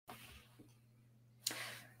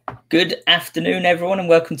Good afternoon, everyone, and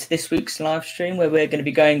welcome to this week's live stream where we're going to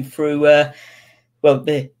be going through,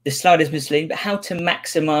 the slide is misleading, but how to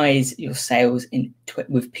maximize your sales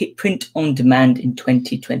with print on demand in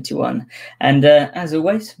 2021. And as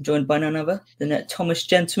always, I'm joined by none other than Thomas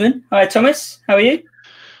Gentleman. Hi, Thomas. How are you?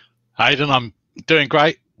 Aidan, I'm doing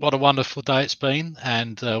great. What a wonderful day it's been.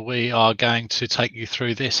 And we are going to take you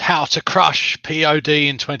through this How to Crush POD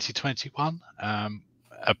in 2021,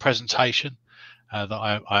 a presentation that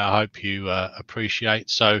I hope you appreciate.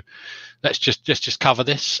 So let's just cover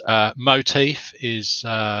this. Motif is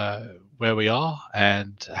where we are,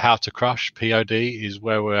 and How to Crush POD is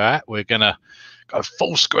where we're at. We're gonna go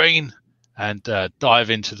full screen and dive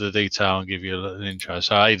into the detail and give you a little intro.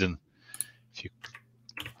 So Aidan, if you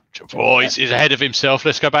he's ahead of himself.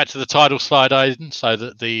 Let's go back to the title slide, Aidan, so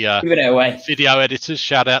that the video editors,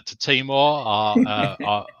 shout out to Timor,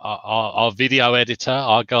 our video editor,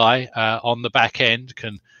 our guy on the back end,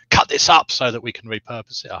 can cut this up so that we can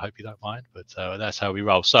repurpose it. I hope you don't mind, but that's how we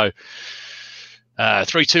roll. So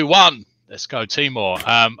 3, 2, 1, let's go, Timor.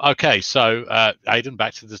 Okay, so Aidan,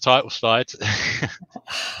 back to the title slide.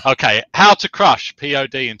 Okay, How to Crush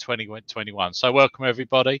POD in 2021. So welcome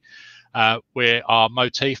everybody. We are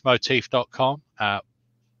Motif, motif.com.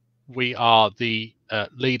 We are the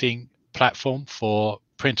leading platform for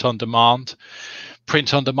print on demand.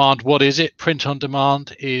 Print on demand, what is it? Print on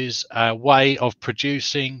demand is a way of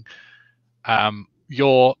producing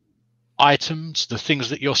your items, the things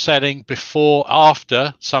that you're selling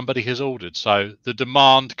after somebody has ordered. So the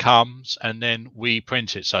demand comes and then we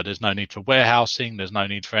print it. So there's no need for warehousing. There's no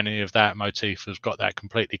need for any of that. Motif has got that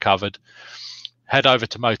completely covered. Head over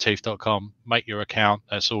to motif.com, make your account.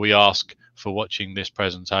 That's all we ask for watching this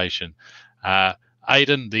presentation.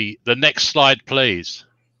 Aidan, the next slide, please.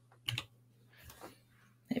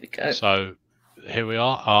 There we go. So here we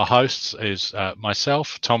are. Our hosts is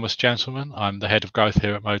myself, Thomas Gentleman. I'm the head of growth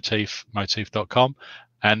here at Motif, motif.com.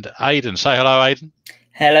 And Aidan, say hello, Aidan.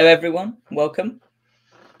 Hello, everyone. Welcome.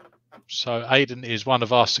 So Aidan is one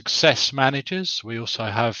of our success managers. We also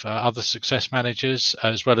have other success managers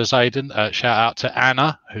as well as Aidan. Shout out to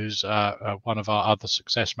Anna, who's one of our other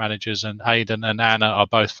success managers. And Aidan and Anna are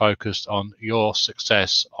both focused on your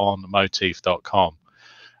success on motif.com.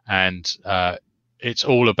 And it's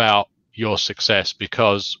all about your success,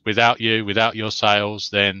 because without you, without your sales,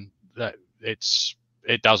 then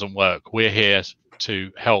it doesn't work. We're here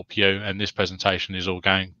to help you, and this presentation is all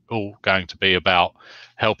going to be about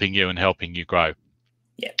helping you and helping you grow.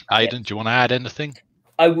 Yeah. Aidan, do you want to add anything?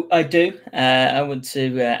 I do. I want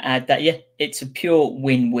to add that, it's a pure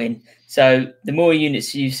win-win. So the more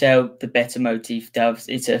units you sell, the better Motif does.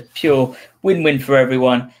 It's a pure win-win for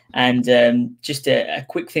everyone. And just a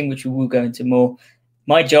quick thing, which we will go into more.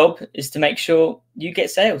 My job is to make sure you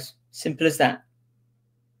get sales. Simple as that.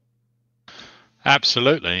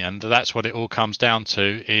 Absolutely. And that's what it all comes down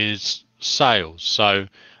to, is sales. So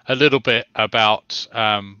a little bit about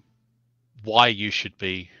why you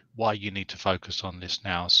need to focus on this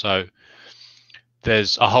now. So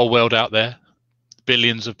there's a whole world out there,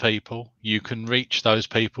 billions of people. You can reach those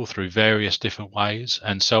people through various different ways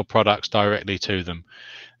and sell products directly to them.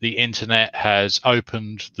 The internet has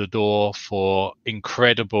opened the door for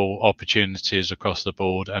incredible opportunities across the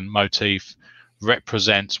board, and Motif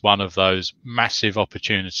represents one of those massive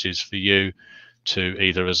opportunities for you to,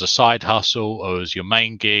 either as a side hustle or as your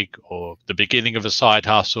main gig or the beginning of a side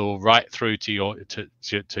hustle, right through to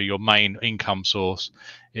your main income source,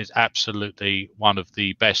 is absolutely one of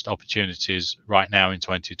the best opportunities right now in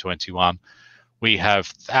 2021. We have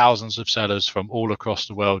thousands of sellers from all across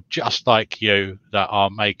the world, just like you, that are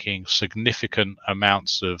making significant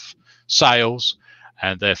amounts of sales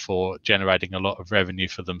and therefore generating a lot of revenue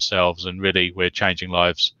for themselves. And really, we're changing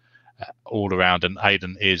lives all around, and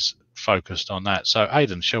Aidan is focused on that. So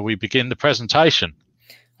Aidan, shall we begin the presentation?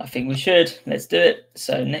 I think we should. Let's do it.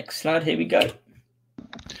 So next slide, here we go.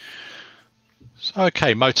 So,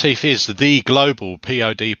 okay, Motif is the global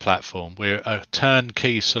POD platform. We're a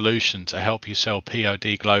turnkey solution to help you sell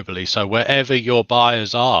POD globally. So wherever your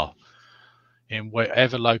buyers are, in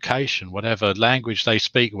whatever location, whatever language they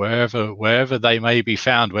speak, wherever they may be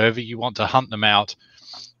found, wherever you want to hunt them out,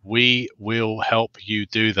 we will help you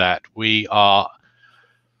do that. We are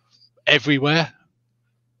everywhere.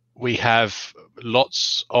 We have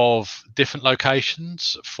lots of different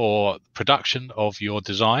locations for production of your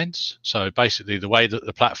designs. So basically the way that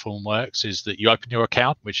the platform works is that you open your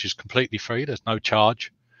account, which is completely free. There's no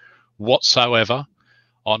charge whatsoever.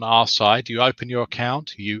 On our side, you open your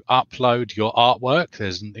account, you upload your artwork.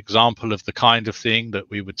 There's an example of the kind of thing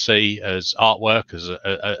that we would see as artwork, as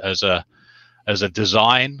as a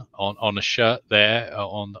design on a shirt there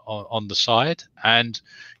on the side, and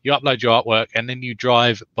you upload your artwork, and then you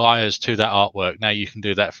drive buyers to that artwork. Now you can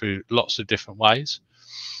do that through lots of different ways.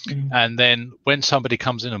 And then when somebody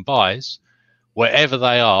comes in and buys, wherever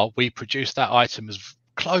they are, we produce that item as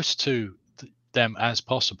close to them as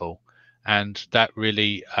possible. And that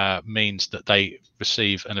really means that they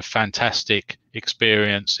receive a fantastic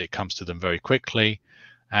experience. It comes to them very quickly,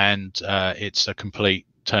 and it's a complete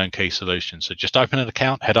turnkey solution. So just open an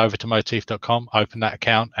account, head over to motif.com, open that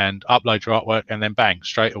account and upload your artwork, and then bang,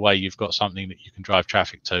 straight away you've got something that you can drive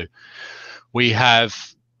traffic to. We have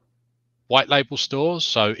white label stores,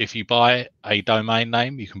 so if you buy a domain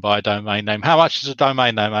name, you can buy a domain name. How much is a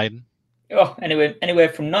domain name, Aidan? Oh, anywhere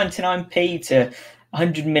from 99p to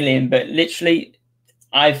 100 million, but literally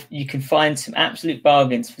you can find some absolute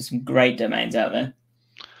bargains for some great domains out there.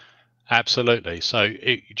 Absolutely. So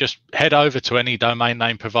you just head over to any domain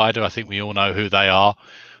name provider. I think we all know who they are.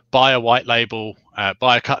 Buy a white label,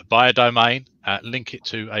 buy a domain, link it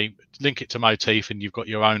to Motif, and you've got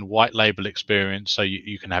your own white label experience. So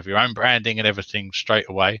you can have your own branding and everything straight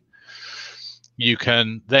away. You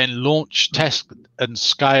can then launch, test, and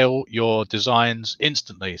scale your designs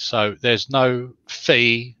instantly. So there's no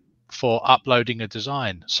fee for uploading a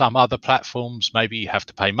design. Some other platforms, maybe you have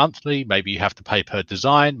to pay monthly, maybe you have to pay per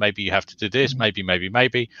design, maybe you have to do this,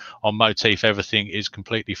 maybe. On Motif, everything is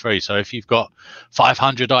completely free. So if you've got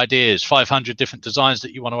 500 ideas, 500 different designs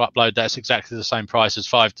that you want to upload, that's exactly the same price as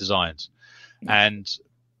 5 designs. And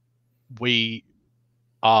we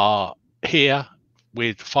are here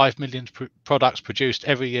with 5 million products produced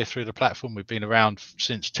every year through the platform. We've been around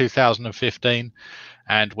since 2015,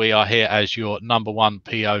 and we are here as your #1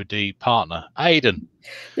 POD partner. Aidan,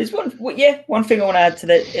 there's one thing I want to add to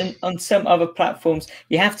that. On some other platforms,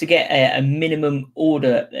 you have to get a minimum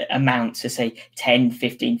order amount, so say 10,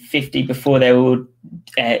 15, 50 before they will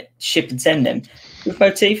ship and send them. With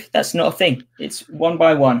Motif, that's not a thing. It's one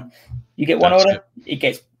by one. You get one order, it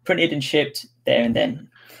gets printed and shipped there and then.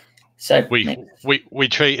 So we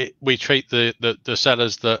treat the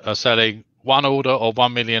sellers that are selling one order or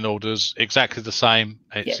 1 million orders exactly the same.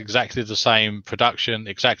 It's exactly the same production,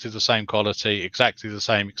 exactly the same quality, exactly the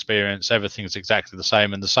same experience. Everything's exactly the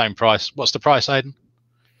same and the same price. What's the price, Aidan?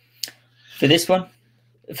 For this one?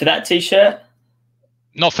 For that t-shirt?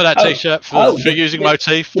 Not for that t-shirt. For using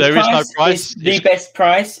Motif, there is no price. The best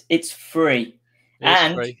price. It's free.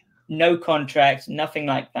 It's free. No contract, nothing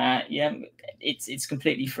like that. Yeah, it's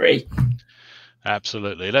completely free.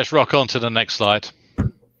 Absolutely. Let's rock on to the next slide.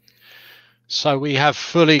 So we have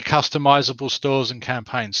fully customizable stores and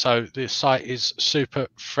campaigns. So this site is super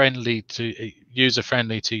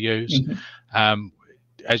user-friendly to use.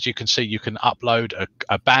 As you can see, you can upload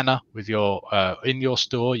a banner with in your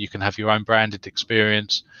store. You can have your own branded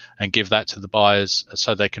experience and give that to the buyers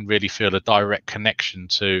so they can really feel a direct connection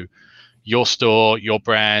to your store, your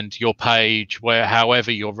brand, your page,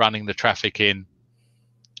 however you're running the traffic in.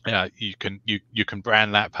 You can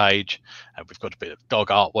brand that page, and we've got a bit of dog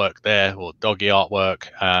artwork there, or doggy artwork,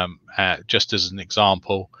 just as an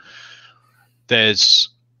example. There's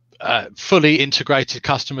fully integrated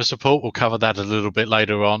customer support. We'll cover that a little bit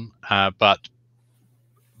later on, but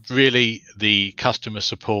really the customer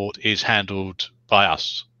support is handled by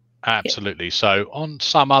us. Absolutely. So on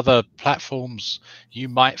some other platforms, you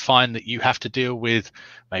might find that you have to deal with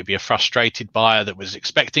maybe a frustrated buyer that was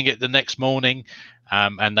expecting it the next morning,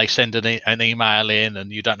 and they send an email in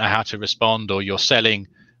and you don't know how to respond, or you're selling,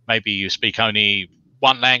 maybe you speak only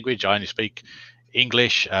one language. I only speak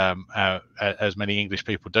English, as many English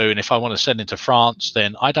people do. And if I want to send into France,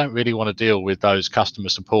 then I don't really want to deal with those customer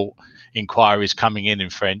support inquiries coming in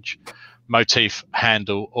French. Motif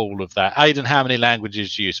handle all of that. Aidan, how many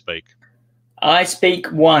languages do you speak? I speak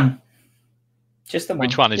one. Just the one.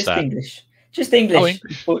 Which one is that? English. Just English,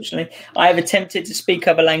 unfortunately. I have attempted to speak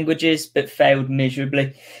other languages, but failed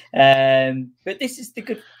miserably. But this is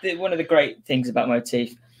one of the great things about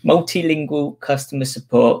Motif. Multilingual customer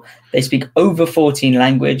support. They speak over 14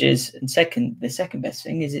 languages. And the second best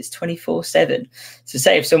thing is it's 24/7. So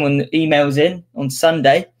say if someone emails in on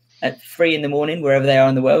Sunday at 3 in the morning, wherever they are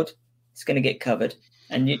in the world, it's going to get covered.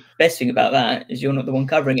 And the best thing about that is you're not the one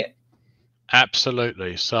covering it.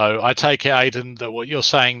 Absolutely. So I take it, Aidan, that what you're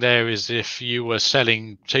saying there is if you were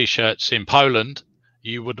selling T-shirts in Poland,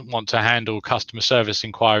 you wouldn't want to handle customer service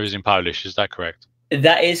inquiries in Polish. Is that correct?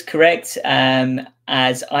 That is correct.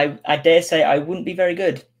 As I dare say, I wouldn't be very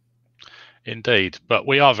good. Indeed, but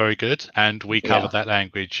we are very good, and we cover that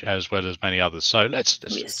language as well as many others. So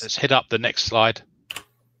let's hit up the next slide.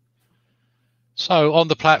 So on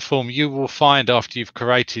the platform, you will find, after you've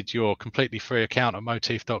created your completely free account at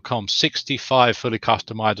motif.com, 65 fully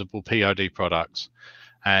customizable POD products.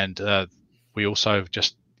 And we also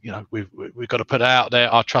just, we've got to put it out there.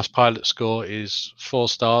 Our Trustpilot score is 4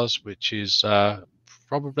 stars, which is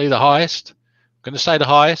probably the highest. I'm going to say the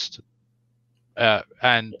highest,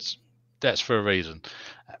 and that's for a reason.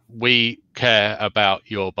 We care about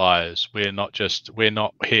your buyers. We're not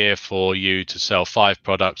here for you to sell 5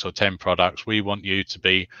 products or 10 products. We want you to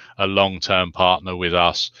be a long-term partner with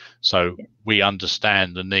us. So we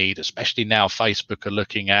understand the need, especially now Facebook are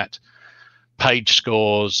looking at page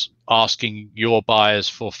scores, asking your buyers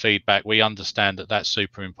for feedback. We understand that that's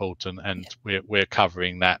super important, and we're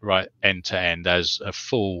covering that right end to end as a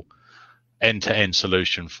full end-to-end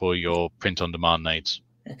solution for your print-on-demand needs.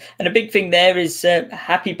 And a big thing there is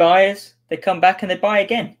happy buyers. They come back and they buy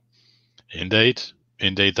again. Indeed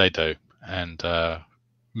they do, and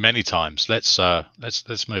many times. Let's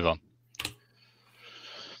move on.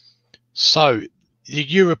 So, the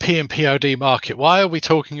European POD market. Why are we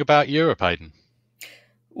talking about Europe, Aidan?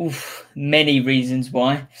 Many reasons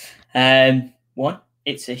why. One,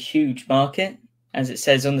 it's a huge market, as it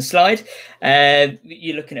says on the slide.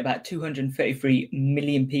 You're looking at about 233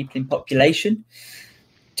 million people in population.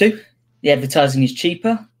 2, the advertising is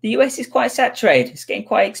cheaper. The US is quite saturated. It's getting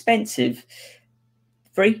quite expensive.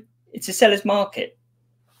 3, it's a seller's market.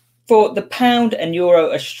 4, the pound and euro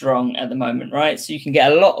are strong at the moment, right? So you can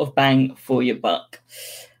get a lot of bang for your buck.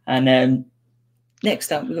 And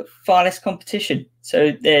next up, we've got far less competition.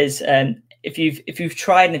 So there's if you've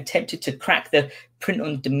tried and attempted to crack the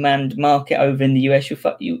print-on-demand market over in the US,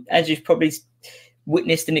 as you've probably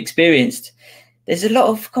witnessed and experienced, there's a lot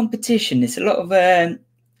of competition. There's a lot of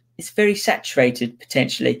it's very saturated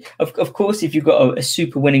potentially. Of course, if you've got a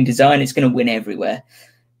super winning design, it's going to win everywhere.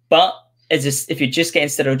 But if you're just getting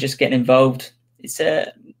started or just getting involved, it's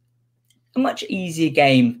a much easier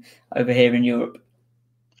game over here in Europe.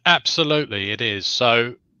 Absolutely, it is.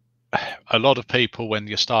 So a lot of people, when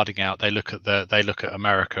you're starting out, they look at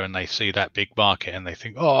America and they see that big market and they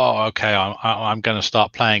think, oh, okay, I'm going to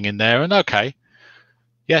start playing in there. And okay,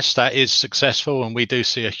 yes, that is successful, and we do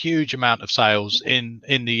see a huge amount of sales in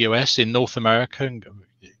the US, in North America, and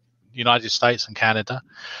United States and Canada.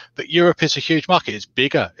 But Europe is a huge market. It's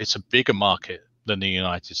bigger. It's a bigger market than the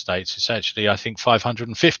United States. It's actually, I think,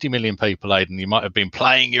 550 million people, Aidan. You might have been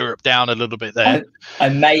playing Europe down a little bit there. I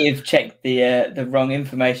may have checked the wrong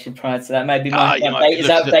information prior to that. Maybe my date is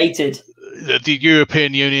outdated. The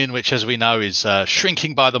European Union, which, as we know, is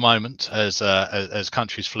shrinking by the moment as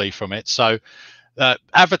countries flee from it. So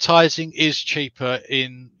advertising is cheaper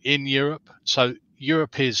in Europe. So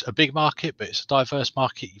Europe is a big market, but it's a diverse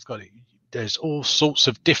market. There's all sorts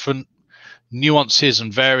of different nuances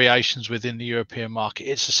and variations within the European market.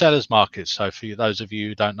 It's a seller's market. So for those of you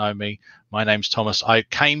who don't know me, my name's Thomas. I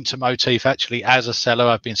came to Motif actually as a seller.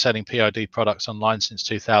 I've been selling POD products online since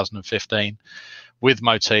 2015 with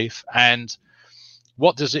Motif. And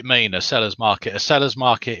what does it mean, a seller's market? A seller's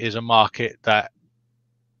market is a market that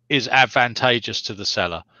is advantageous to the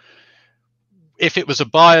seller. If it was a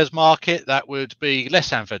buyer's market, that would be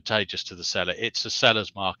less advantageous to the seller. It's a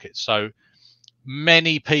seller's market. So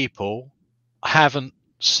many people haven't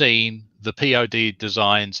seen the POD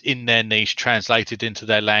designs in their niche translated into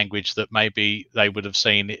their language that maybe they would have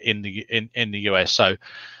seen in the US. So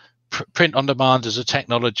print on demand as a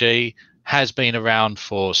technology has been around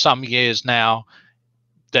for some years now.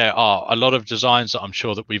 There are a lot of designs that I'm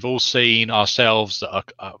sure that we've all seen ourselves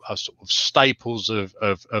that are sort of staples of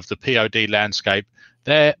the POD landscape.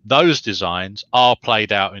 Those designs are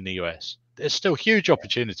played out in the US. There's still huge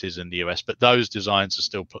opportunities in the US, but those designs are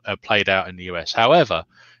still played out in the US. However,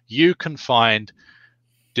 you can find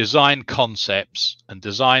design concepts and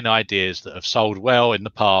design ideas that have sold well in the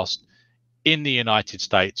past in the United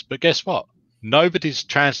States. But guess what? Nobody's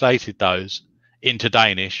translated those into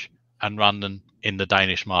Danish and run them in the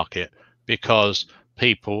Danish market because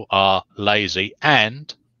people are lazy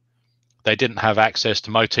and they didn't have access to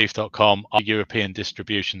motif.com, our European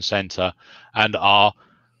distribution center, and our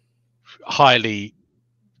highly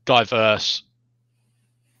diverse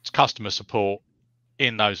customer support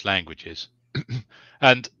in those languages.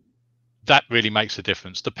 And that really makes a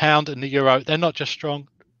difference. The pound and the euro, they're not just strong.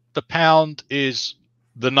 The pound is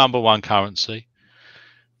the #1 currency,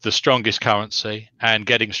 the strongest currency, and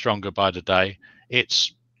getting stronger by the day.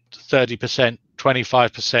 It's 30%,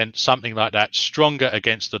 25%, something like that, stronger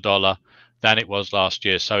against the dollar than it was last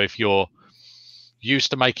year. So if you're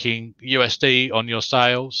used to making USD on your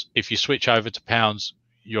sales, if you switch over to pounds,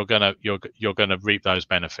 you're gonna reap those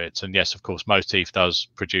benefits. And yes, of course, Motif does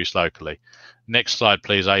produce locally. Next slide,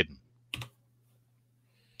 please, Aidan.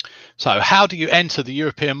 So how do you enter the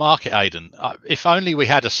European market, Aidan? If only we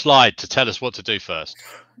had a slide to tell us what to do first.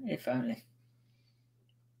 If only.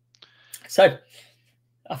 So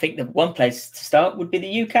I think the one place to start would be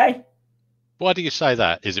the UK. Why do you say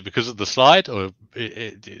that? Is it because of the slide, or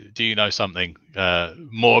do you know something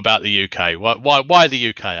more about the UK? Why the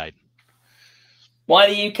UK, Aidan? Why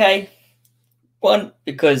the UK? One,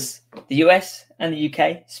 because the US and the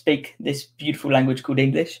UK speak this beautiful language called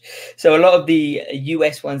English. So a lot of the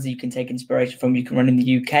US ones that you can take inspiration from, you can run in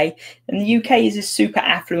the UK. And the UK is a super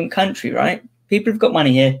affluent country, right? People have got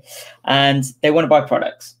money here and they want to buy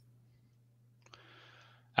products.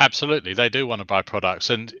 Absolutely, they do want to buy products.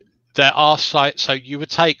 And there are sites, so you would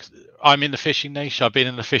take, I'm in the fishing niche, I've been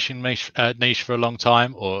in the fishing niche for a long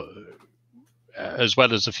time, or as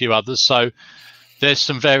well as a few others. So there's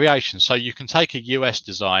some variations. So you can take a US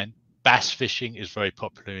design. Bass fishing is very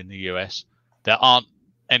popular in the US. There aren't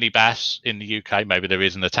any bass in the UK. Maybe there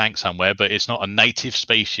is in the tank somewhere, but it's not a native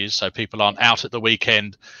species. So people aren't out at the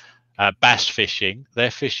weekend bass fishing. They're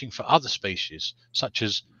fishing for other species, such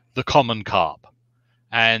as the common carp.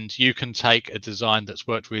 And you can take a design that's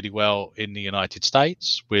worked really well in the United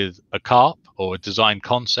States with a carp, or a design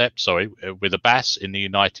concept, with a bass in the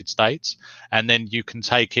United States. And then you can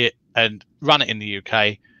take it and run it in the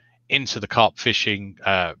UK into the carp fishing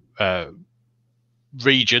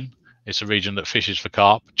region. It's a region that fishes for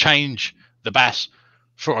carp. Change the bass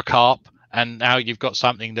for a carp, and now you've got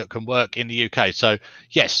something that can work in the UK. So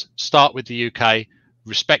yes, start with the UK,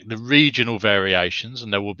 respect the regional variations,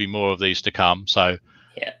 and there will be more of these to come. So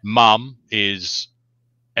yeah. Mum is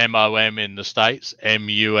MOM in the States,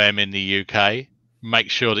 MUM in the UK.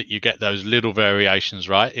 Make sure that you get those little variations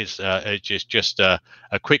right. It's just a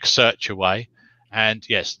quick search away. And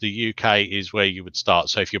yes, the UK is where you would start.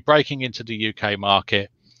 So if you're breaking into the UK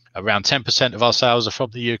market, around 10% of our sales are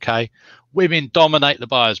from the UK. Women dominate the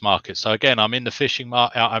buyers market. So again, I'm in the fishing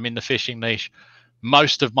niche.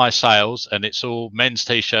 Most of my sales, and it's all men's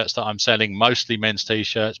t-shirts that I'm selling, mostly men's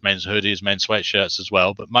t-shirts, men's hoodies, men's sweatshirts as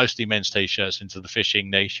well, but mostly men's t-shirts into the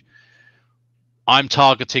fishing niche. I'm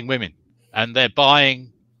targeting women, and they're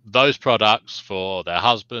buying those products for their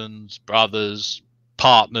husbands, brothers,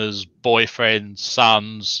 partners, boyfriends,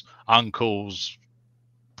 sons, uncles,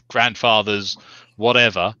 grandfathers,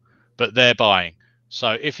 whatever, but they're buying.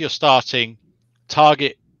 So if you're starting,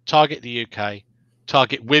 target the UK,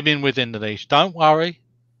 target women within the niche. Don't worry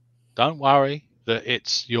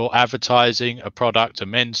that you're advertising a product, a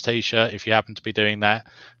men's t-shirt, if you happen to be doing that,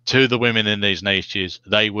 to the women in these niches.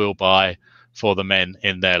 They will buy for the men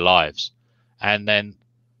in their lives. And then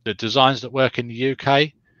the designs that work in the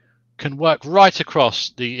UK can work right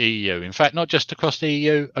across the EU. In fact, not just across the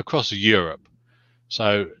EU, across Europe.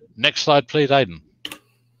 So next slide, please, Aidan.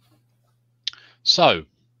 So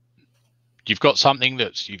you've got something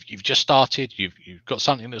that's you've just started, you've got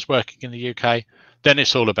something that's working in the UK, then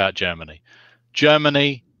it's all about Germany.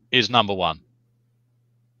 Germany is number one.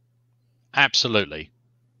 Absolutely.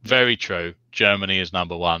 Very true. Germany is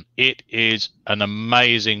number one. It is an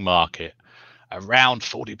amazing market. Around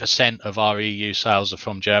 40% of our EU sales are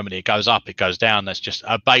from Germany. It goes up, it goes down. That's just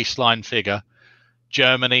a baseline figure.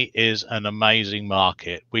 Germany is an amazing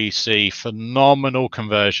market. We see phenomenal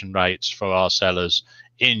conversion rates for our sellers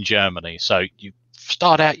in Germany. So you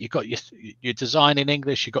start out, you've got your design in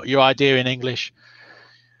English, you've got your idea in English,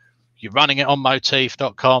 you're running it on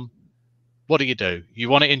motif.com. What do? You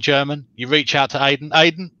want it in German? You reach out to Aidan.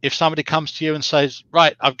 Aidan, if somebody comes to you and says,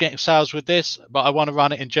 right, I'm getting sales with this, but I want to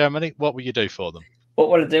run it in Germany, what will you do for them? What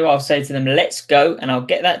will I do? I'll say to them, let's go, and I'll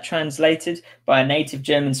get that translated by a native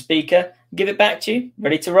German speaker, give it back to you,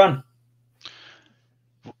 ready to run.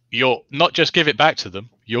 You'll not just give it back to them,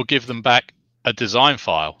 you'll give them back a design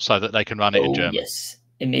file so that they can run it in German. Yes,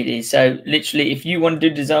 immediately. So literally, if you want to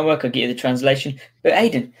do design work, I'll get you the translation. But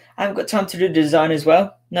Aidan, I haven't got time to do design as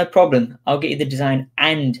well. No problem. I'll get you the design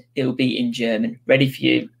and it'll be in German, ready for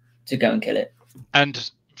you to go and kill it.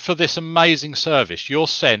 And for this amazing service, you're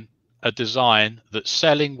sent a design that's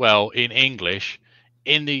selling well in English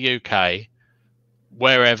in the UK,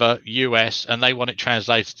 wherever, US, and they want it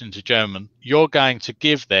translated into German. You're going to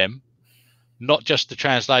give them not just the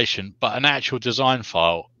translation, but an actual design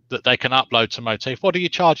file that they can upload to Motif. What are you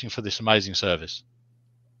charging for this amazing service?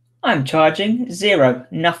 I'm charging zero,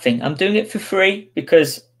 nothing. I'm doing it for free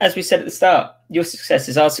because, as we said at the start, your success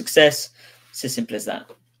is our success. It's as simple as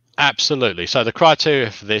that. Absolutely. So the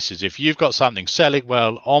criteria for this is if you've got something selling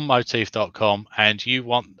well on motif.com and you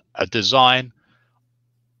want a design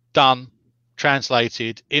done,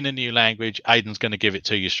 translated in a new language, Aidan's going to give it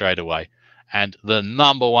to you straight away. And the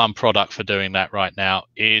number one product for doing that right now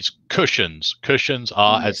is cushions. Cushions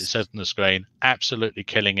are, as it says on the screen, absolutely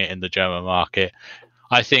killing it in the German market.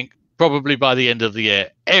 I think probably by the end of the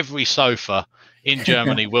year, every sofa in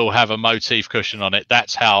Germany will have a motif cushion on it.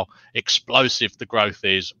 That's how explosive the growth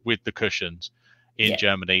is with the cushions in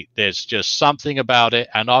Germany. There's just something about it.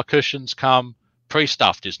 And our cushions come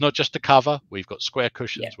pre-stuffed. It's not just a cover. We've got square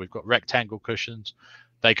cushions. We've got rectangle cushions.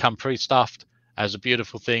 They come pre-stuffed as a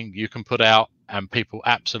beautiful thing you can put out, and people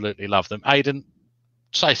absolutely love them. Aidan,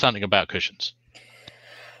 say something about cushions.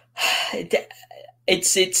 At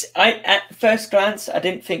first glance, I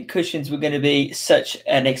didn't think cushions were going to be such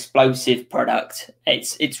an explosive product.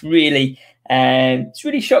 It's really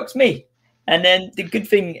shocked me. And then the good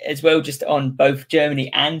thing as well, just on both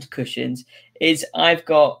Germany and cushions, is I've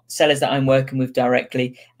got sellers that I'm working with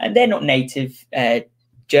directly, and they're not native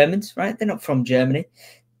Germans, right? They're not from Germany,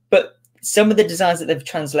 but some of the designs that they've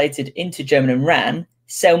translated into German and ran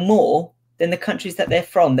sell more than the countries that they're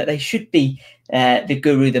from, that they should be the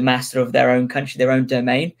guru, the master of their own country, their own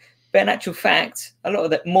domain. But in actual fact, a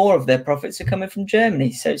lot of more of their profits are coming from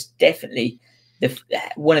Germany. So it's definitely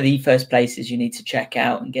one of the first places you need to check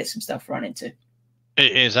out and get some stuff run into.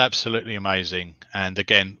 It is absolutely amazing. And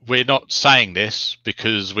again, we're not saying this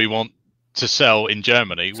because we want to sell in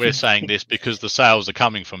Germany. We're saying this because the sales are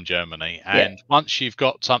coming from Germany. And once you've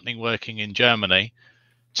got something working in Germany,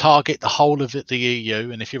 target the whole of the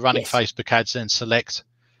EU. And if you're running Facebook ads, then select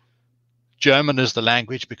German as the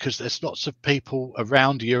language, because there's lots of people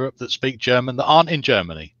around Europe that speak German that aren't in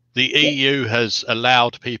Germany. The EU has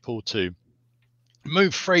allowed people to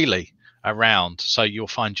move freely around, so you'll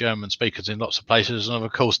find German speakers in lots of places. And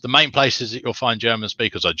of course, the main places that you'll find German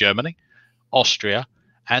speakers are Germany, Austria,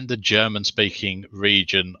 and the German-speaking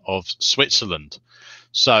region of Switzerland.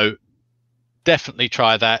 So definitely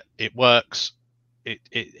try that. It works.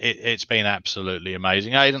 It's been absolutely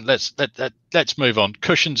amazing. Aidan, let's move on.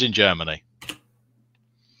 Cushions in Germany.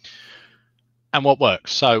 And what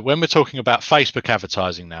works? So when we're talking about Facebook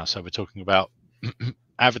advertising now, so we're talking about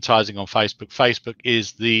advertising on Facebook. Facebook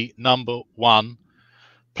is the number one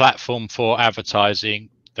platform for advertising.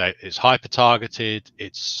 It's hyper targeted.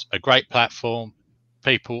 It's a great platform.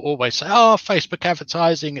 People always say, oh, Facebook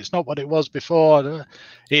advertising, it's not what it was before.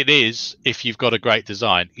 It is if you've got a great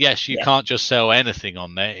design. Yes, you can't just sell anything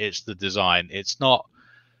on there. It's the design. It's not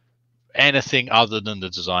anything other than the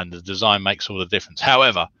design. The design makes all the difference.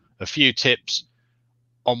 However, a few tips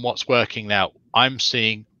on what's working now. I'm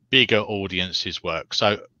seeing bigger audiences work.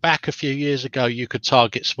 So back a few years ago, you could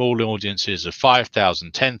target small audiences of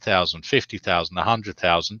 5,000, 10,000, 50,000,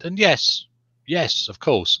 100,000. And yes, of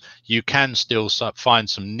course, you can still find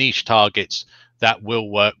some niche targets that will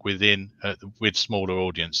work with smaller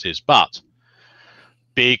audiences, but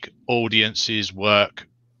big audiences work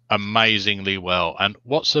amazingly well. And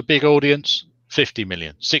what's a big audience? 50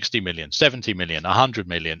 million, 60 million, 70 million, 100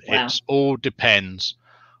 million. Wow. It all depends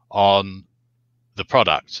on the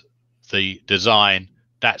product, the design.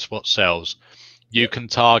 That's what sells. You can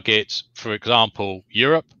target, for example,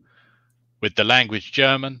 Europe with the language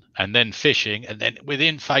German, and then fishing, and then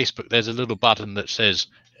within Facebook there's a little button that says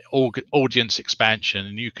audience expansion,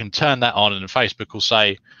 and you can turn that on, and Facebook will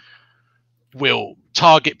say we'll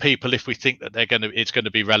target people if we think that it's going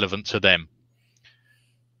to be relevant to them.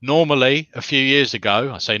 Normally, a few years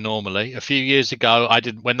ago, I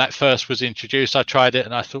didn't. When that first was introduced, I tried it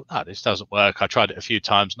and I thought, no, this doesn't work. I tried it a few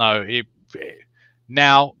times. No,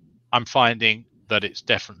 now I'm finding that it's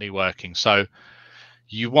definitely working. So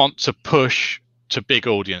you want to push to big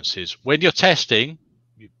audiences. When you're testing,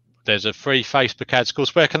 there's a free Facebook ads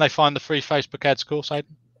course. Where can they find the free Facebook ads course,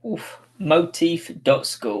 Aidan?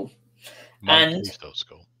 Motif.school. And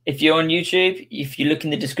if you're on YouTube, if you look in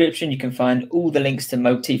the description, you can find all the links to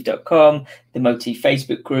motif.com, the Motif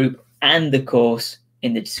Facebook group, and the course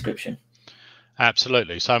in the description.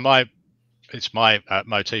 Absolutely. So it's my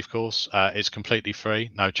Motif course. It's completely free,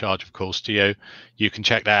 no charge, of course, to you. You can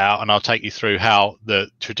check that out, and I'll take you through how the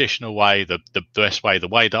traditional way, the best way, the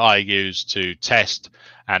way that I use to test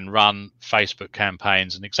and run Facebook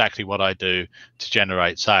campaigns, and exactly what I do to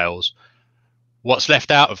generate sales. What's left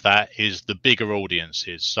out of that is the bigger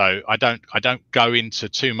audiences. So I don't go into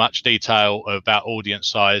too much detail about audience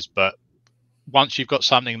size, but once you've got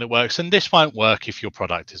something that works, and this won't work if your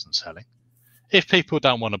product isn't selling. If people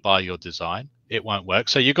don't want to buy your design, it won't work.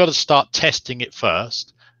 So you've got to start testing it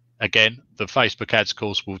first. Again, the Facebook ads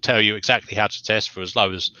course will tell you exactly how to test for as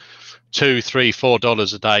low as $2, $3,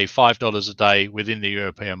 $4 a day, $5 a day within the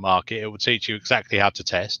European market. It will teach you exactly how to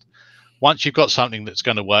test. Once you've got something that's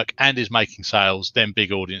going to work and is making sales, then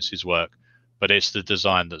big audiences work. But it's the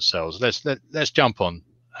design that sells. Let's jump on,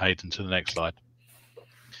 Aidan, to the next slide.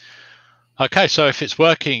 Okay, so if it's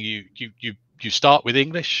working, you start with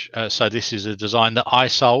English. So this is a design that I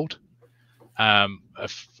sold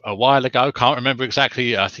a while ago. Can't remember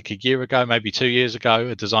exactly. I think a year ago, maybe 2 years ago,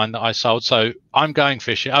 a design that I sold. So I'm going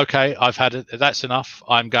fishing. Okay, I've had it. That's enough.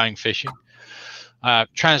 I'm going fishing.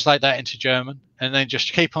 Translate that into German, and then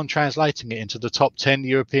just keep on translating it into the top 10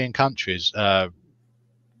 European countries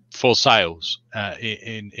for sales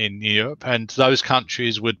in Europe. And those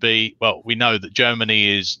countries would be, well, we know that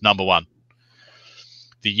Germany is number one.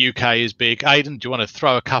 The UK is big. Aidan, do you want to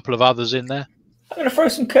throw a couple of others in there? I'm going to throw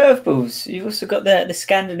some curveballs. You've also got the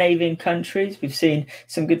Scandinavian countries. We've seen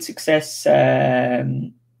some good success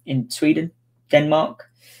in Sweden, Denmark,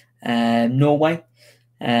 Norway.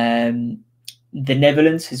 The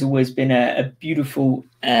Netherlands has always been a beautiful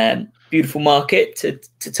market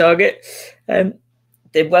to target.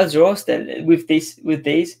 The world's lost with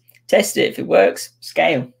these. Test it. If it works,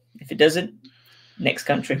 scale. If it doesn't, next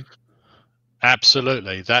country.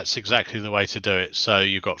 Absolutely. That's exactly the way to do it. So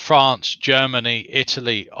you've got France, Germany,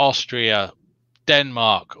 Italy, Austria,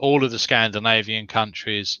 Denmark, all of the Scandinavian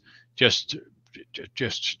countries. Just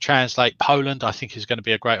translate. Poland, I think, is going to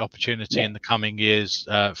be a great opportunity in the coming years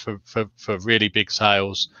for really big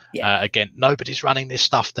sales. Again, nobody's running this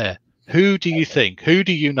stuff there. Who do you think? Who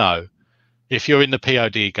do you know? If you're in the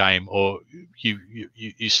POD game, or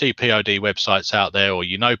you see POD websites out there, or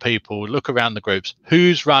you know people, look around the groups,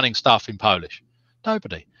 who's running stuff in Polish?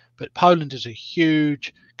 Nobody. But Poland is a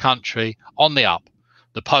huge country on the up.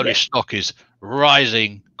 The Polish stock is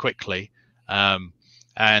rising quickly, and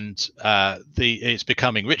it's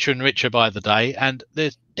becoming richer and richer by the day. And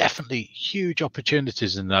there's definitely huge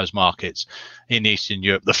opportunities in those markets in Eastern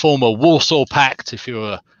Europe. The former Warsaw Pact, if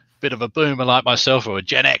you're a bit of a boomer like myself, or a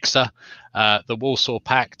Gen Xer, the Warsaw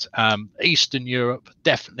Pact, Eastern Europe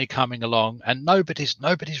definitely coming along, and nobody's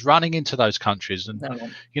running into those countries. And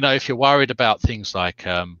if you're worried about things like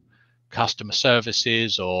customer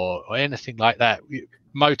services or anything like that,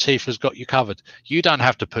 Motif has got you covered. You don't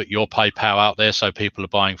have to put your PayPal out there so people are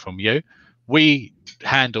buying from you. We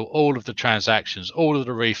handle all of the transactions, all of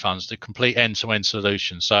the refunds, the complete end-to-end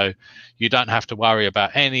solution. So you don't have to worry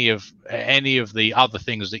about any of the other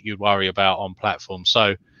things that you'd worry about on platforms.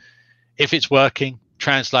 So if it's working,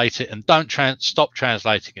 translate it, and don't stop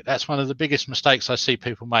translating it. That's one of the biggest mistakes I see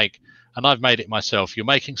people make, and I've made it myself. You're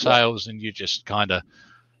making sales and you're just kind of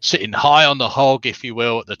sitting high on the hog, if you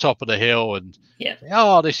will, at the top of the hill, and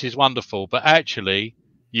oh, this is wonderful. But actually,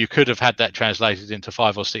 you could have had that translated into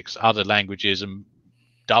 5 or 6 other languages and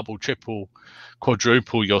double, triple,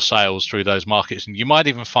 quadruple your sales through those markets. And you might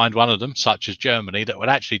even find one of them, such as Germany, that would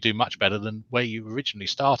actually do much better than where you originally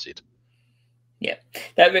started. Yeah,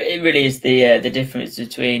 it really is the difference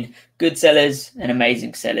between good sellers and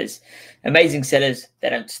amazing sellers. Amazing sellers, they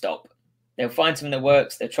don't stop. They'll find something that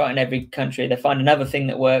works. They'll try in every country. They'll find another thing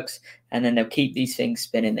that works, and then they'll keep these things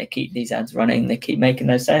spinning. They keep these ads running. They keep making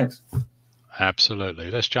those sales. Absolutely.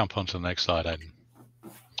 Let's jump on to the next slide, Aidan.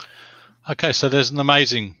 Okay, so there's an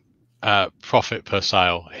amazing profit per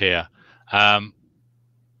sale here.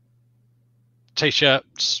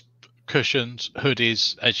 T-shirts, cushions,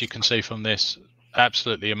 hoodies, as you can see from this,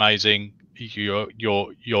 absolutely amazing. You're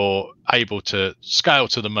able to scale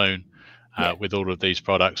to the moon with all of these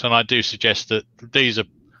products, and I do suggest that these are,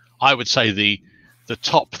 I would say, the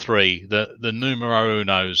top 3, the numero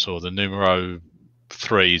unos, or the numero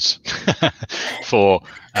 3s for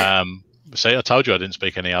see, I told you I didn't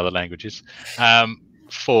speak any other languages,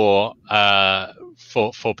 for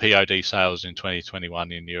POD sales in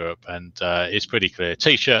 2021 in Europe. And it's pretty clear: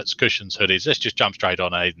 T-shirts, cushions, hoodies. Let's just jump straight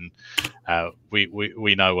on, Aidan.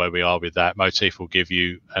 We know where we are with that. Motif will give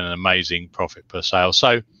you an amazing profit per sale.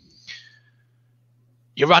 So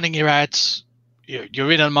you're running your ads,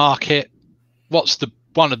 you're in a market.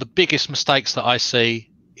 One of the biggest mistakes that I see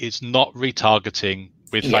is not retargeting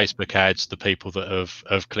with Facebook ads the people that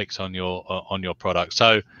have clicked on your product.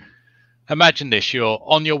 So imagine this: you're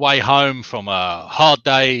on your way home from a hard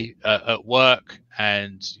day at work,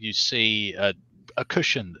 and you see a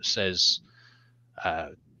cushion that says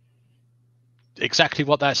exactly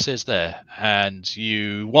what that says there, and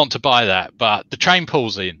you want to buy that, but the train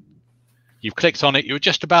pulls in. You've clicked on it, you're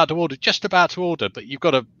just about to order, but you've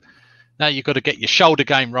got to get your shoulder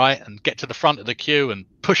game right and get to the front of the queue and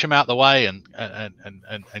push them out the way and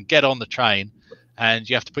get on the train, and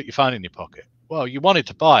you have to put your phone in your pocket. Well, you wanted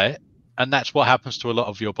to buy it, and that's what happens to a lot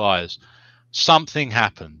of your buyers. Something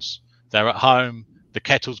happens. They're at home, the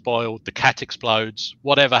kettle's boiled, the cat explodes,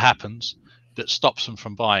 whatever happens that stops them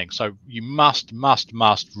from buying. So you must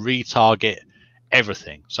retarget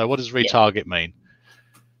everything. So what does retarget mean?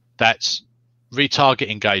 That's retarget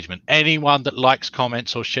engagement. Anyone that likes,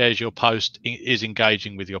 comments, or shares your post is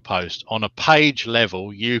engaging with your post. On a page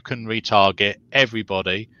level, you can retarget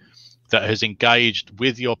everybody that has engaged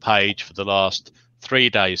with your page for the last 3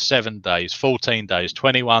 days, 7 days, 14 days,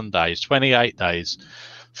 21 days, 28 days,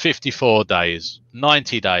 54 days,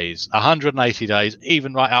 90 days, 180 days,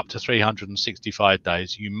 even right up to 365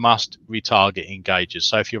 days. You must retarget engagers.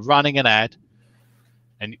 So if you're running an ad,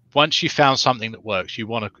 and once you found something that works, you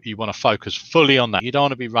want to focus fully on that. You don't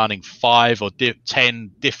want to be running 5 or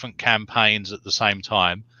 10 different campaigns at the same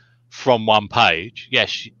time from one page.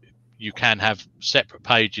 Yes, you can have separate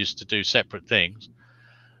pages to do separate things,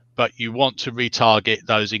 but you want to retarget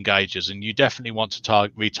those engagers, and you definitely want to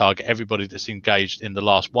retarget everybody that's engaged in the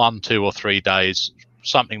last 1, 2, or 3 days,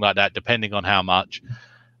 something like that, depending on how much,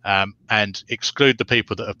 and exclude the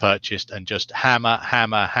people that have purchased, and just hammer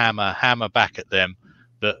back at them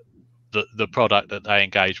the product that they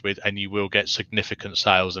engage with, and you will get significant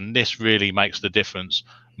sales. And this really makes the difference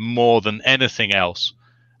more than anything else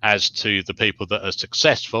as to the people that are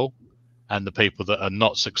successful and the people that are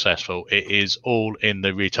not successful. It is all in the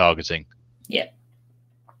retargeting. Yeah.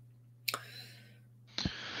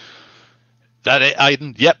 That it,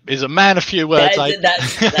 Aidan? Yep, is a man of few words.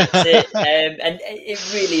 That's it. And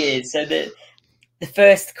it really is. So the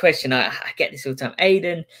first question, I get this all the time.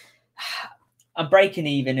 Aidan, I'm breaking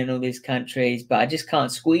even in all these countries, but I just can't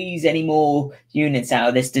squeeze any more units out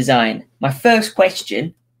of this design. My first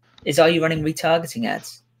question is, are you running retargeting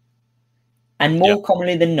ads? And more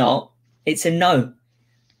commonly than not, it's a no.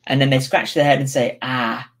 And then they scratch their head and say,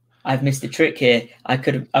 I've missed a trick here.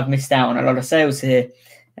 I've missed out on a lot of sales here.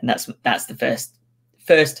 And that's the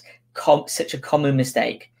first such a common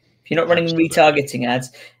mistake. If you're not running retargeting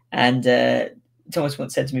ads, and Thomas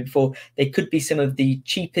once said to me before, they could be some of the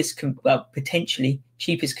cheapest, potentially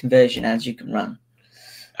cheapest conversion ads you can run.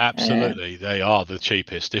 Absolutely, they are the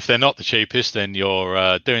cheapest. If they're not the cheapest, then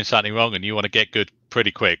you're doing something wrong, and you want to get good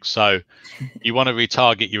pretty quick. So you want to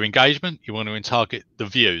retarget your engagement. You want to retarget the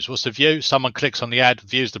views. What's the view? Someone clicks on the ad,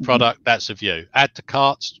 views the product. That's a view. Add to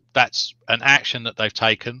carts. That's an action that they've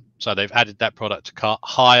taken. So they've added that product to cart.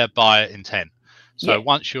 Higher buyer intent. So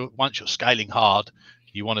once you're scaling hard,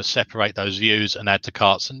 you want to separate those views and add to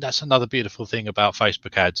carts. And that's another beautiful thing about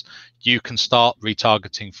Facebook ads. You can start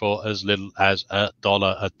retargeting for as little as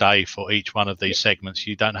 $1 a day for each one of these segments.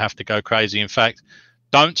 You don't have to go crazy. In fact,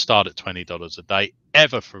 don't start at $20 a day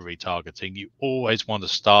ever for retargeting. You always want to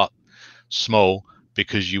start small,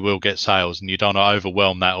 because you will get sales, and you don't want to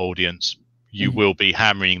overwhelm that audience. You will be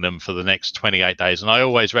hammering them for the next 28 days. And I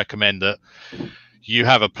always recommend that you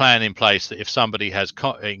have a plan in place, that if somebody has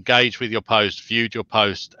engaged with your post, viewed your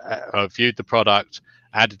post, viewed the product,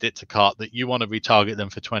 added it to cart, that you want to retarget them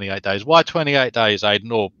for 28 days. Why 28 days,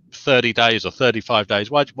 Aidan, or 30 days or 35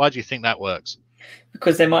 days? Why do you think that works?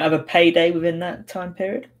 Because they might have a payday within that time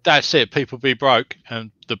period. That's it. People be broke,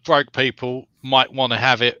 and the broke people might want to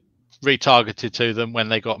have it retargeted to them when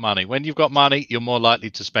they got money. When you've got money, you're more likely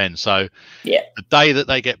to spend. So the day that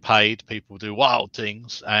they get paid, people do wild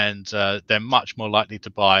things, and they're much more likely to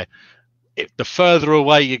buy. The further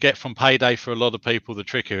away you get from payday for a lot of people, the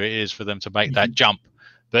trickier it is for them to make that jump.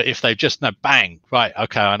 But if they just know, bang, right,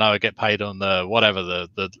 okay, I know I get paid on the whatever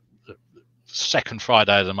the second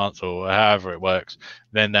Friday of the month, or however it works,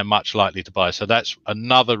 then they're much likely to buy. So that's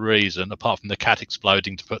another reason, apart from the cat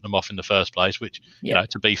exploding, to put them off in the first place, which, you know,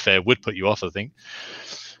 to be fair, would put you off, I think,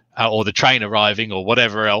 or the train arriving, or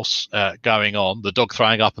whatever else going on, the dog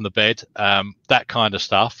throwing up in the bed, that kind of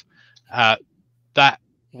stuff. That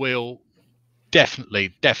will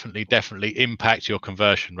definitely impact your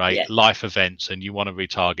conversion rate, life events, and you want to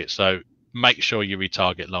retarget. So make sure you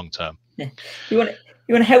retarget long term.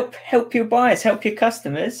 You want to help your buyers, help your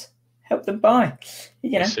customers, help them buy.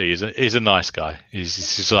 You know, see, he's a nice guy. He's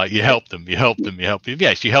just like, you help them.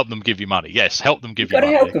 Yes, you help them give you money. Yes, help them give you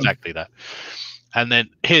money. Exactly that. And then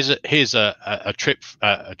here's a trick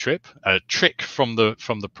from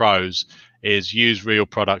the pros is use real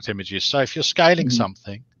product images. So if you're scaling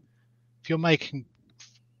something, if you're making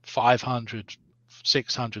 500,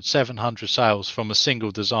 600, 700 sales from a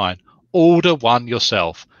single design, order one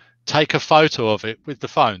yourself. Take a photo of it with the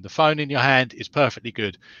phone. The phone in your hand is perfectly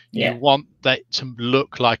good. You want that to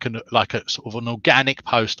look like a sort of an organic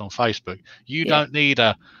post on Facebook. You don't need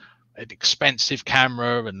an expensive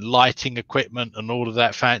camera and lighting equipment and all of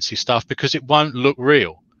that fancy stuff, because it won't look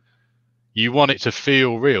real. You want it to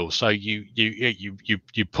feel real. So you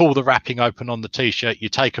pull the wrapping open on the t-shirt, you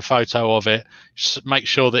take a photo of it, make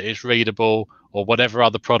sure that it's readable, or whatever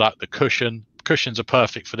other product, the cushions are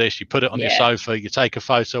perfect for this. You put it on your sofa, you take a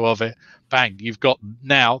photo of it, bang, you've got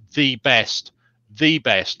now the best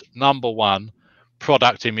number one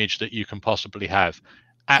product image that you can possibly have.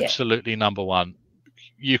 Absolutely number one.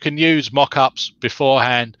 You can use mock-ups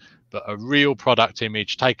beforehand, but a real product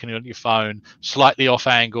image taken on your phone, slightly off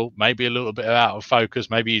angle, maybe a little bit out of focus,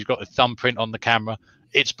 maybe you've got a thumbprint on the camera,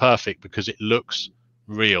 it's perfect because it looks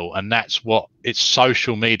real. And that's what it's.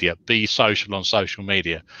 Social media. Be social on social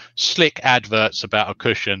media. Slick adverts about a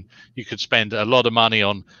cushion. You could spend a lot of money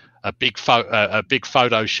on a big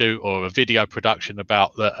photo shoot or a video production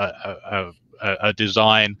about a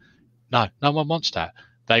design. No one wants that.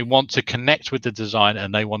 They want to connect with the design,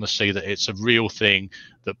 and they want to see that it's a real thing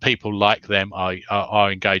that people like them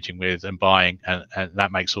are engaging with and buying, and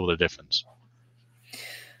that makes all the difference.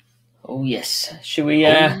 Oh yes, should we?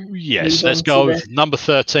 Yes, let's go with number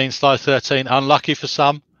 13, slide 13. Unlucky for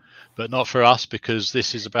some, but not for us, because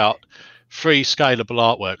this is about free scalable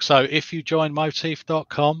artwork. So if you join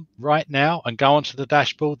motif.com right now and go onto the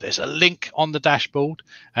dashboard, there's a link on the dashboard,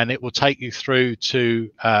 and it will take you through to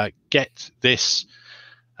get this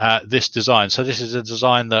design. So this is a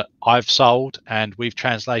design that I've sold, and we've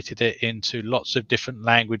translated it into lots of different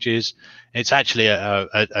languages. It's actually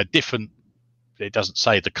a different. It doesn't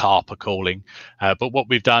say the carp are calling, but what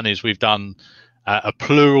we've done is we've done a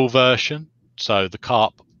plural version. So the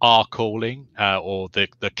carp are calling, or the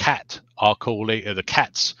cat are calling, or the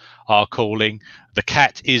cats are calling. The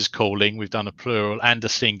cat is calling. We've done a plural and a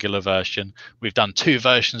singular version. We've done 2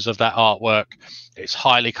 versions of that artwork. It's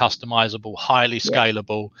highly customizable, highly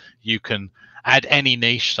scalable. You can add any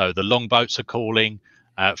niche. So the longboats are calling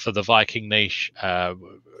for the Viking niche.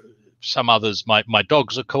 Some others, my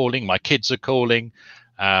dogs are calling, my kids are calling,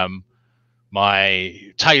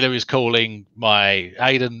 my tailor is calling, my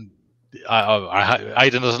Aidan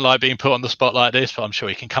doesn't like being put on the spot like this, but I'm sure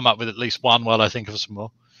he can come up with at least one while I think of some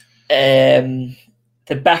more.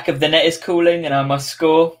 The back of the net is calling, and I must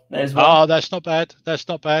score. There's one. Oh, that's not bad. That's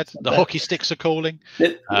not bad. The hockey sticks are calling.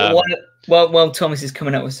 While Thomas is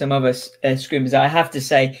coming up with some other screamers, I have to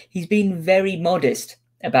say he's been very modest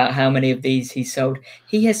about how many of these he's sold.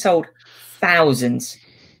 He has sold thousands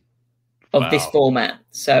of this format.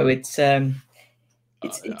 So it's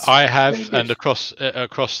I have, and across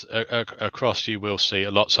you will see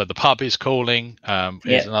a lot. So the pub is calling.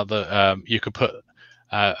 Is another. You could put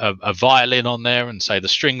a violin on there and say the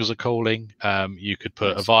strings are calling. You could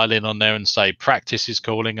put a violin on there and say practice is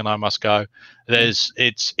calling, and I must go.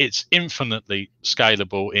 It's infinitely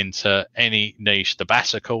scalable into any niche. The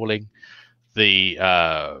bass are calling. The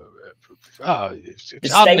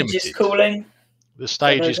stage is calling. The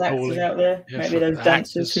stage is calling out there. Maybe those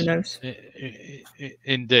dancers. Who knows?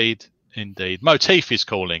 Indeed. Motif is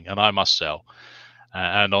calling, and I must sell.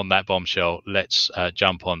 And on that bombshell, let's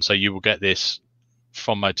jump on. So you will get this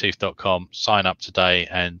from motif.com. Sign up today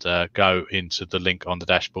and go into the link on the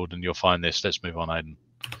dashboard, and you'll find this. Let's move on, Aidan.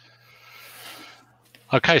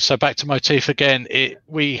 Okay, so back to Motif again.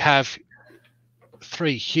 We have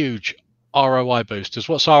 3 huge ROI boosters.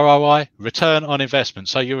 What's ROI? Return on investment.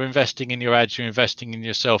 So you're investing in your ads, you're investing in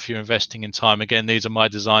yourself, you're investing in time. Again, these are my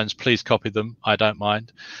designs. Please copy them. I don't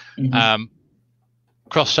mind.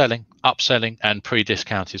 Cross-selling, upselling, and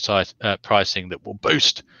pre-discounted pricing that will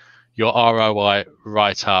boost your ROI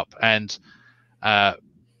right up. And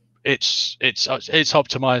it's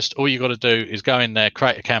optimized. All you got to do is go in there,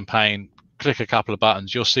 create a campaign, click a couple of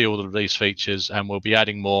buttons. You'll see all of these features, and we'll be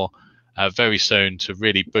adding more very soon to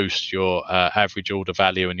really boost your average order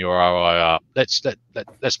value and your ROI up. Let's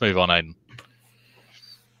move on, Aidan.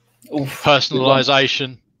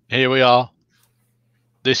 Personalization. Here we are.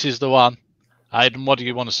 This is the one. Aidan, what do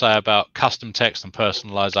you want to say about custom text and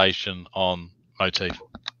personalization on Motif?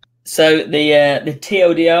 So the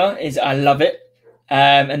TLDR is I love it,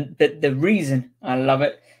 and the reason I love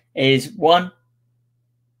it is 1,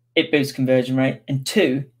 it boosts conversion rate, and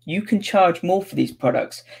 2, you can charge more for these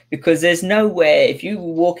products, because there's nowhere, if you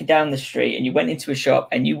were walking down the street and you went into a shop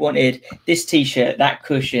and you wanted this t-shirt, that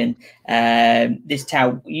cushion, this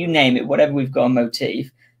towel, you name it, whatever we've got on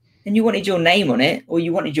Motif, and you wanted your name on it, or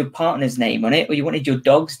you wanted your partner's name on it, or you wanted your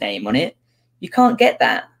dog's name on it, you can't get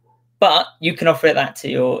that. But you can offer that to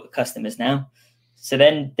your customers now. So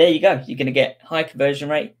then there you go. You're going to get high conversion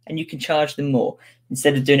rate, and you can charge them more.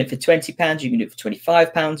 Instead of doing it for £20, you can do it for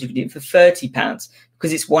 £25. You can do it for £30,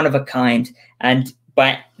 because it's one of a kind. And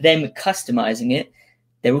by them customizing it,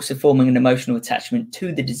 they're also forming an emotional attachment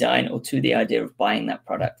to the design or to the idea of buying that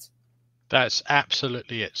product. That's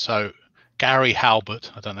absolutely it. So Gary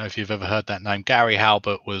Halbert, I don't know if you've ever heard that name. Gary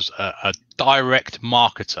Halbert was a direct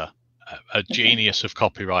marketer, a genius of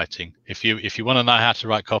copywriting. If you want to know how to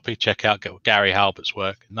write copy, check out Gary Halbert's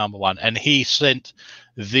work, #1. And he sent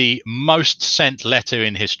the most sent letter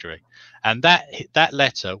in history. And that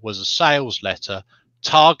letter was a sales letter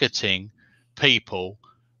targeting people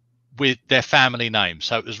with their family names.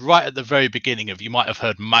 So it was right at the very beginning of, you might have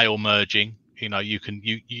heard mail merging. You know, you can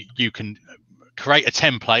create a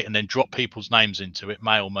template and then drop people's names into it,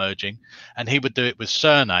 mail merging. And he would do it with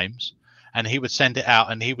surnames, and he would send it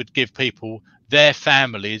out, and he would give people their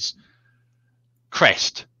family's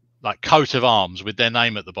crest, like coat of arms with their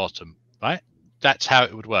name at the bottom, right? That's how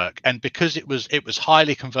it would work. And because it was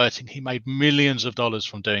highly converting, he made millions of dollars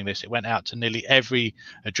from doing this. It went out to nearly every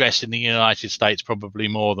address in the United States, probably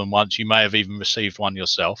more than once. You may have even received one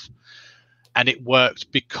yourself. And it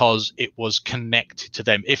worked because it was connected to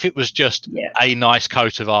them. If it was just a nice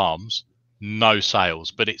coat of arms, no sales.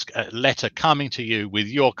 But it's a letter coming to you with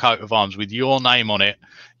your coat of arms, with your name on it.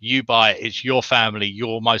 You buy it, it's your family,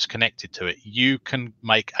 you're most connected to it. You can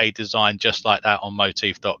make a design just like that on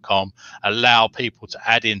Motif.com, allow people to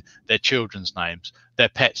add in their children's names, their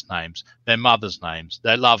pets' names, their mother's names,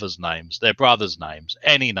 their lovers' names, their brothers' names,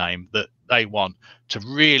 any name that they want, to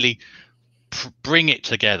really bring it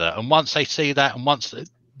together. And once they see that, and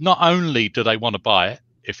not only do they want to buy it,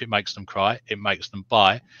 if it makes them cry, it makes them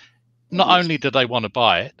buy. Not only do they want to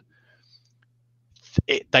buy it,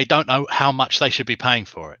 they don't know how much they should be paying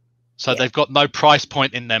for it. So they've got no price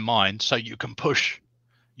point in their mind. So you can push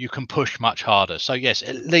much harder. So yes,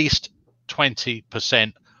 at least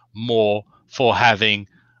 20% more for having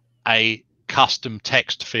a custom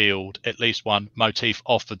text field, at least one. Motif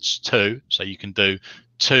offers 2. So you can do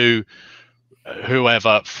 2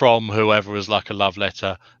 whoever, from whoever, as like a love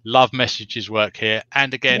letter. Love messages work here.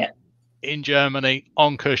 And again, in Germany,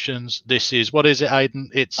 on cushions, this is, what is it,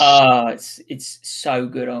 Aidan? It's so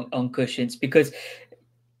good on cushions, because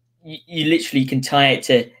you literally can tie it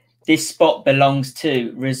to, this spot belongs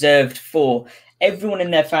to, reserved for everyone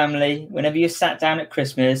in their family. Whenever you're sat down at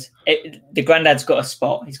Christmas, the granddad's got a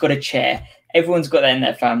spot, he's got a chair, everyone's got that in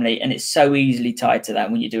their family, and it's so easily tied to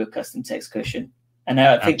that when you do a custom text cushion. And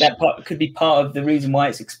I think that could be part of the reason why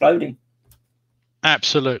it's exploding.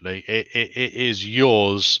 Absolutely. It is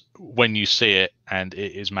yours when you see it, and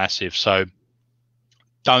it is massive. So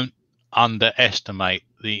don't underestimate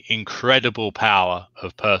the incredible power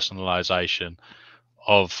of personalization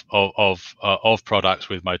of products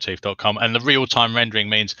with Motif.com. And the real-time rendering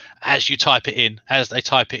means as they type it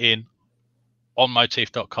in on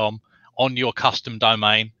Motif.com, on your custom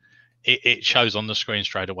domain, it shows on the screen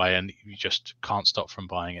straight away, and you just can't stop from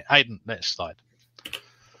buying it. Aidan, next slide.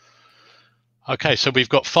 Okay, so we've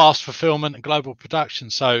got fast fulfillment and global production.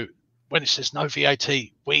 So when it says no VAT,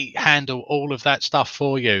 we handle all of that stuff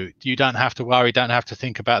for you. You don't have to worry, don't have to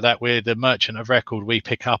think about that. We're the merchant of record. We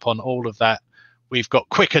pick up on all of that. We've got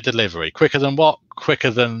quicker delivery. Quicker than what? Quicker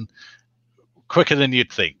than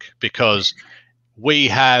you'd think, because we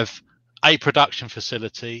have a production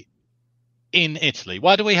facility in Italy.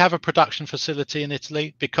 Why do we have a production facility in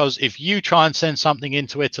Italy? Because if you try and send something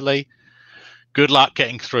into Italy, good luck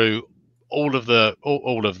getting through all of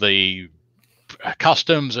the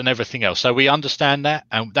customs and everything else. So we understand that,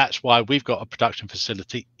 and that's why we've got a production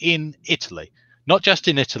facility in Italy. Not just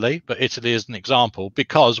in Italy, but Italy is an example,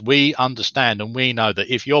 because we understand and we know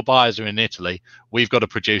that if your buyers are in Italy, we've got to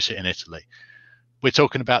produce it in Italy. We're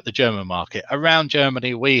talking about the German market. Around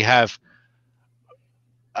Germany, we have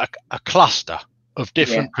a cluster of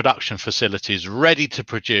different production facilities ready to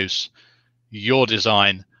produce your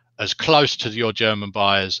design as close to your German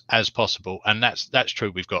buyers as possible. And that's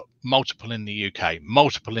true. We've got multiple in the UK,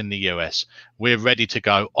 multiple in the US. We're ready to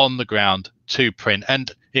go on the ground to print. And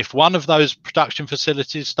if one of those production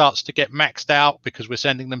facilities starts to get maxed out because we're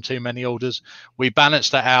sending them too many orders, we balance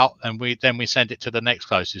that out, and we send it to the next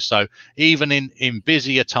closest. So even in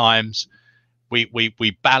busier times,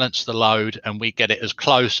 we balance the load, and we get it as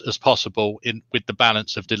close as possible with the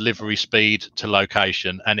balance of delivery speed to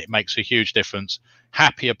location, and it makes a huge difference.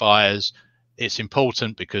 Happier buyers. It's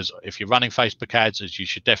important, because if you're running Facebook ads, as you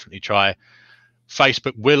should definitely try,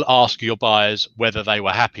 Facebook will ask your buyers whether they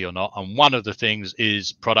were happy or not. And one of the things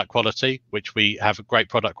is product quality, which we have a great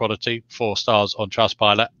product quality, 4 stars on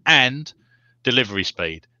Trustpilot, and delivery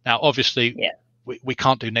speed. Now, obviously, we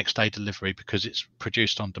can't do next day delivery because it's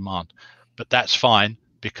produced on demand. But that's fine,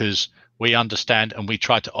 because we understand and we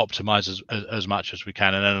try to optimize as much as we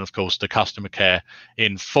can. And then, of course, the customer care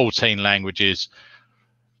in 14 languages.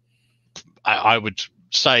 I would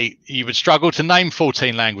say you would struggle to name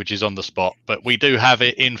 14 languages on the spot, but we do have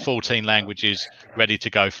it in 14 languages ready to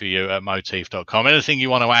go for you at Motif.com. Anything you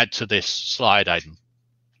want to add to this slide, Aidan?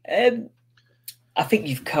 I think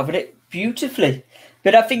you've covered it beautifully.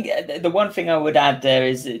 But I think the one thing I would add there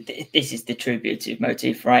is this is the true beauty of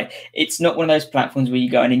Motif, right? It's not one of those platforms where you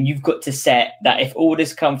go in and you've got to set that if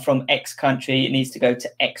orders come from X country, it needs to go to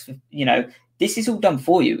X. You know, this is all done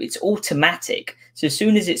for you. It's automatic. So as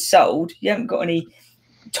soon as it's sold, you haven't got any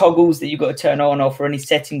toggles that you've got to turn on off or any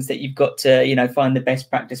settings that you've got to, you know, find the best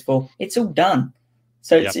practice for. It's all done.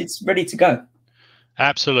 So it's ready to go.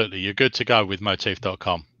 Absolutely. You're good to go with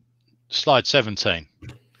motif.com. Slide 17.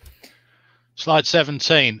 Slide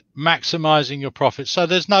 17, maximizing your profits. So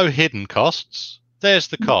there's no hidden costs. There's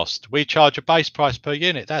the cost. We charge a base price per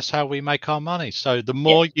unit. That's how we make our money. So the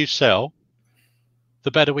more you sell,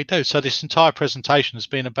 the better we do. So this entire presentation has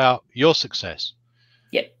been about your success.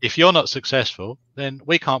 Yep. If you're not successful, then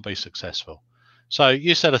we can't be successful. So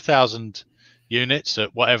you said 1,000 units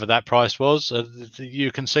at whatever that price was,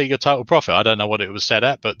 you can see your total profit. I don't know what it was set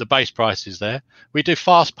at, but the base price is there. We do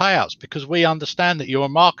fast payouts because we understand that you're a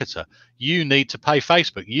marketer. You need to pay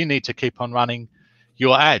Facebook. You need to keep on running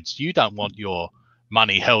your ads. You don't want your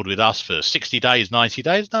money held with us for 60 days, 90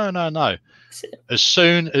 days. No. As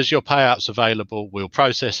soon as your payout's available, we'll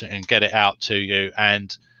process it and get it out to you.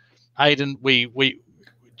 And Aidan,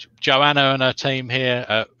 Joanna and her team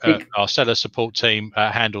here, our seller support team,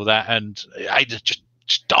 handle that. And Aidan's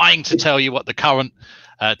just dying to tell you what the current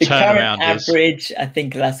turnaround current average, I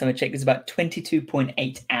think last time I checked, is about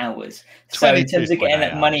 22.8 hours. So in terms of getting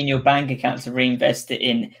that money in your bank account to reinvest it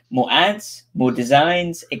in more ads, more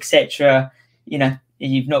designs, etc., you know,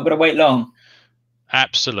 you've not got to wait long.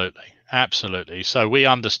 Absolutely. So we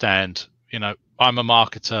understand, you know, I'm a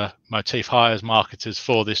marketer. Motif hires marketers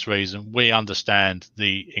for this reason. We understand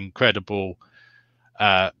the incredible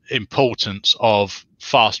importance of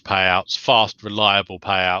fast payouts, fast, reliable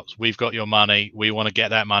payouts. We've got your money. We want to get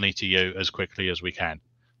that money to you as quickly as we can.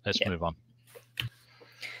 Let's move on.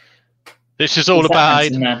 This is all about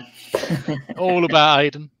Aidan. All about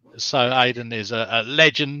Aidan. So Aidan is a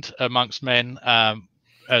legend amongst men.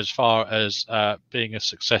 As far as being a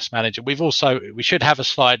success manager, we should have a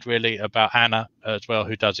slide really about Anna as well,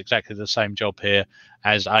 who does exactly the same job here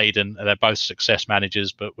as Aidan. They're both success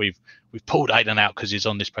managers, but we've pulled Aidan out because he's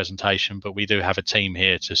on this presentation, but we do have a team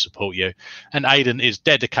here to support you. And Aidan is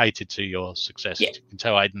dedicated to your success. You can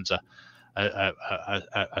tell Aidan's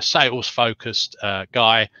a sales focused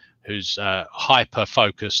guy who's hyper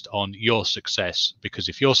focused on your success, because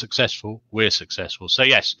if you're successful, we're successful. So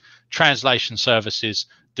yes, translation services,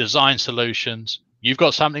 design solutions. You've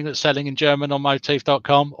got something that's selling in German on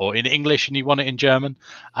motif.com or in English and you want it in German,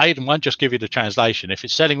 Aidan won't just give you the translation. If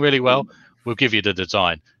it's selling really well, we'll give you the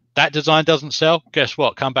design. That design doesn't sell, guess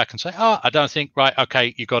what? Come back and say, I don't think, right,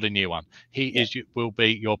 okay, you got a new one. Will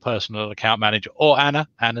be your personal account manager, or Anna.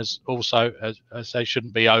 Anna's also, as they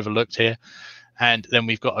shouldn't be overlooked here. And then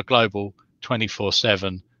we've got a global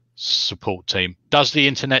 24/7 support team. Does the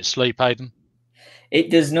internet sleep, Aidan? It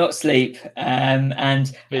does not sleep.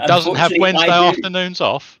 And it doesn't have Wednesday afternoons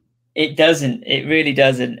off. It doesn't. It really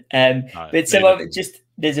doesn't. But some of it,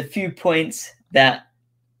 there's a few points that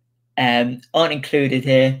aren't included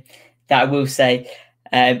here that I will say.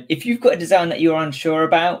 If you've got a design that you're unsure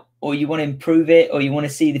about, or you want to improve it, or you want to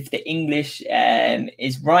see if the English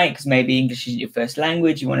is right, because maybe English isn't your first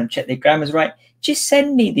language, you want to check the grammar's right, just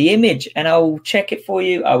send me the image and I will check it for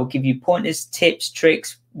you. I will give you pointers, tips,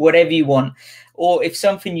 tricks, whatever you want. Or if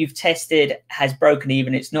something you've tested has broken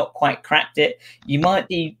even, it's not quite cracked it, you might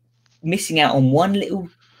be missing out on one little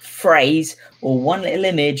phrase or one little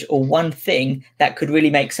image or one thing that could really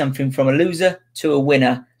make something from a loser to a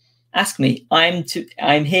winner. Ask me.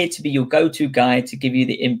 I'm here to be your go-to guy to give you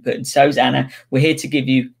the input. And so's Anna. We're here to give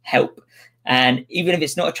you help. And even if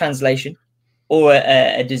it's not a translation or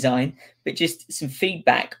a design, but just some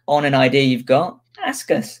feedback on an idea you've got,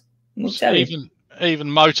 ask us. We'll tell you.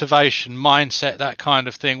 Even motivation, mindset, that kind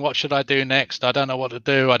of thing. What should I do next? I don't know what to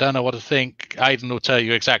do. I don't know what to think. Aidan will tell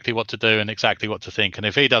you exactly what to do and exactly what to think. And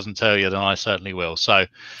if he doesn't tell you, then I certainly will. So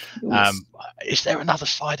is there another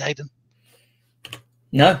slide, Aidan?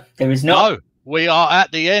 No, there is not. No, we are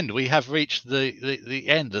at the end. We have reached the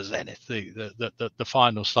end, the zenith, the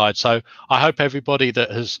final slide. So I hope everybody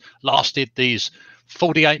that has lasted these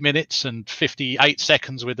 48 minutes and 58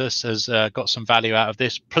 seconds with us has got some value out of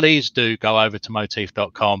this. Please do go over to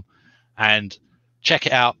motif.com and check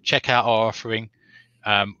it out. Check out our offering.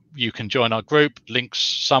 You can join our group, links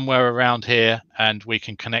somewhere around here, and we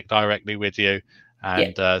can connect directly with you.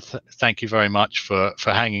 And thank you very much for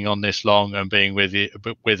hanging on this long and being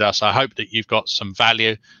with us. I hope that you've got some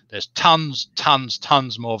value. There's tons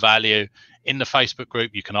more value in the Facebook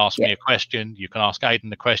group. You can ask me a question. You can ask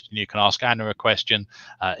Aidan a question. You can ask Anna a question.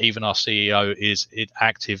 Even our CEO is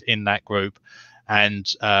active in that group. And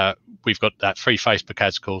we've got that free Facebook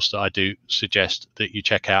ads course that I do suggest that you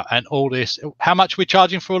check out. And all this, how much are we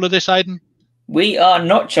charging for all of this, Aidan? We are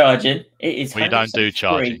not charging. It is We don't do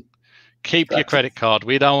charging. Free. Keep your credit card.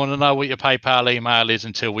 We don't want to know what your PayPal email is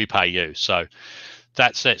until we pay you. So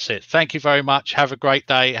that's it. Thank you very much. Have a great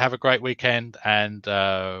day. Have a great weekend. And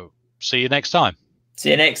see you next time. See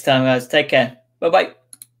you next time, guys. Take care. Bye-bye.